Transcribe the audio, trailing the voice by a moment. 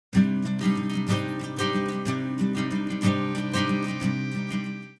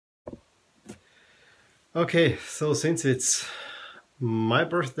Okay, so since it's my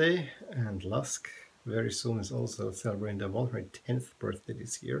birthday and LASK very soon is also celebrating their 110th birthday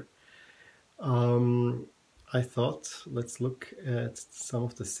this year, um, I thought let's look at some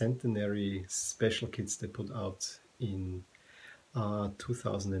of the Centenary special kits they put out in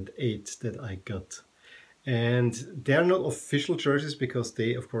 2008 that I got. And they're not official jerseys because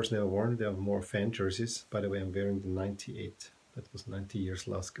they, of course, never worn. They are more fan jerseys. By the way, I'm wearing the 98. That was 90 years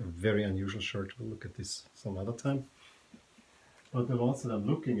LASK, a very unusual shirt. We'll look at this some other time. But the ones that I'm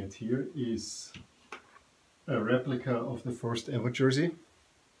looking at here is a replica of the first ever jersey,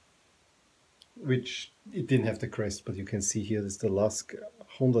 which it didn't have the crest, but you can see here is the LASK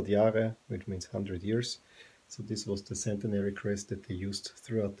 100 Jahre, which means 100 years. So this was the centenary crest that they used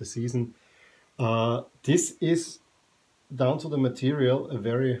throughout the season. This is down to the material,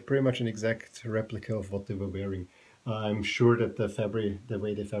 pretty much an exact replica of what they were wearing. I'm sure that the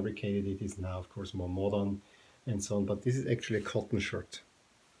way they fabricated it is now, of course, more modern and so on, but this is actually a cotton shirt.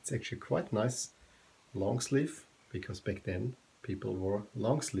 It's actually quite nice, long sleeve, because back then people wore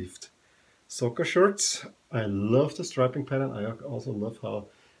long sleeved soccer shirts. I love the striping pattern. I also love how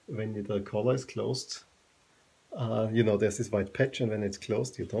when the collar is closed, you know, there's this white patch, and when it's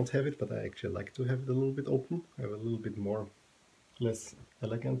closed you don't have it, but I actually like to have it a little bit open, have a little bit more less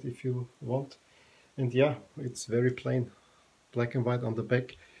elegant if you want. And yeah, it's very plain, black and white on the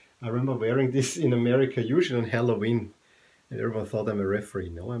back. I remember wearing this in America, usually on Halloween, and everyone thought I'm a referee.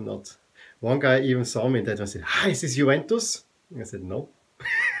 No, I'm not. One guy even saw me in that and said, "Hi, is this Juventus?" And I said, "No."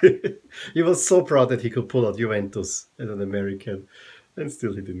 He was so proud that he could pull out Juventus as an American, and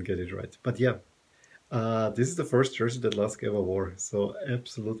still he didn't get it right. But yeah, this is the first jersey that LASK ever wore, so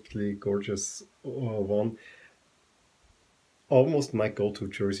absolutely gorgeous one. Almost my go-to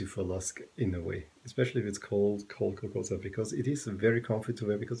jersey for LASK in a way, especially if it's cold outside, because it is very comfy to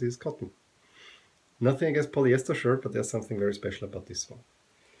wear because it is cotton. Nothing against polyester shirt, but there's something very special about this one.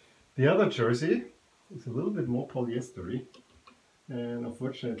 The other jersey is a little bit more polyestery, and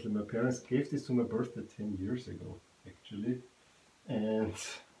unfortunately my parents gave this to my birthday 10 years ago, actually, and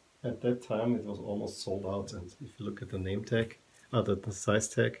at that time it was almost sold out. And if you look at the name tag, the size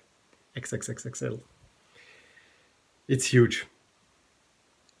tag, XXXXL. It's huge.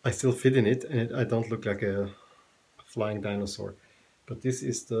 I still fit in it, and I don't look like a flying dinosaur. But this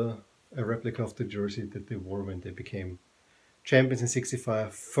is a replica of the jersey that they wore when they became champions in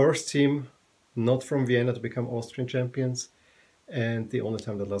 '65. First team not from Vienna to become Austrian champions, and the only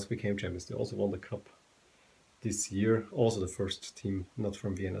time that LASK became champions. They also won the cup this year, also the first team not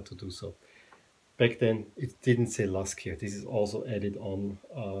from Vienna to do so. Back then it didn't say LASK here. This is also added on,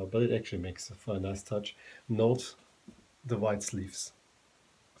 but it actually makes for a nice touch. Note the white sleeves.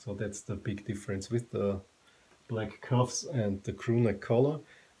 So that's the big difference with the black cuffs and the crew neck collar.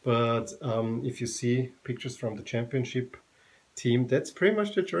 But if you see pictures from the championship team, that's pretty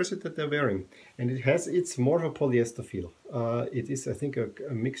much the jersey that they're wearing. And it's more of a polyester feel. It is, I think, a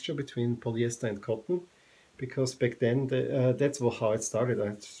mixture between polyester and cotton, because back then that's how it started. I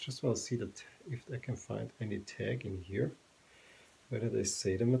just want to see that if I can find any tag in here, whether they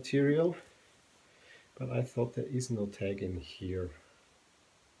say the material, but I thought there is no tag in here.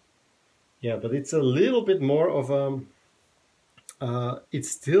 Yeah, but it's a little bit more of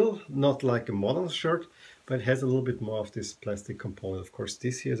it's still not like a modern shirt, but it has a little bit more of this plastic component. Of course,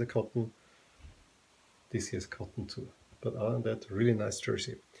 this here is a cotton, this here is cotton too. But other than that, really nice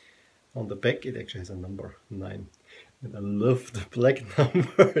jersey. On the back, it actually has a number 9. And I love the black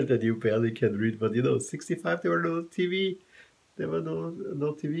number that you barely can read. But you know, 65, there were no TV. There were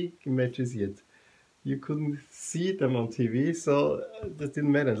no TV matches yet. You couldn't see them on TV, so that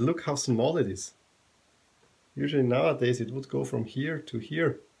didn't matter. Look how small it is. Usually nowadays it would go from here to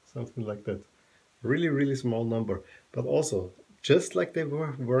here, something like that. Really, really small number, but also just like they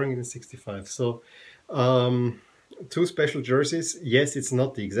were wearing in '65. So two special jerseys. Yes, it's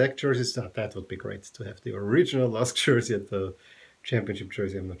not the exact jerseys. That would be great to have the original LASK jersey at the championship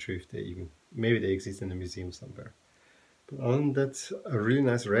jersey. I'm not sure if they maybe they exist in a museum somewhere. But other than that, a really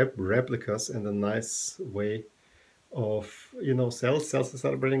nice replicas and a nice way of, you know, Cells are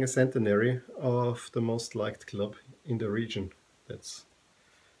celebrating a centenary of the most liked club in the region. That's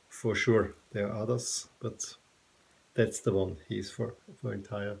for sure. There are others, but that's the one. He's for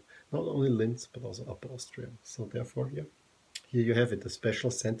entire, not only Linz, but also Upper Austria. So therefore, yeah, here you have it, the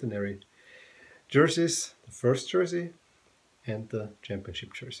special centenary jerseys, the first jersey and the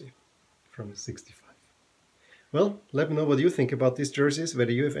championship jersey from '65. Well, let me know what you think about these jerseys,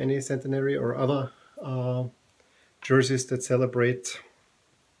 whether you have any centenary or other jerseys that celebrate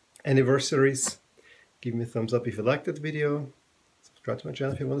anniversaries. Give me a thumbs up if you liked that video. Subscribe to my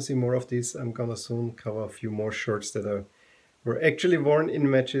channel if you want to see more of these. I'm gonna soon cover a few more shirts that were actually worn in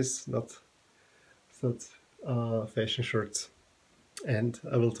matches, not fashion shirts. And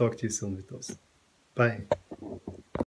I will talk to you soon with those. Bye.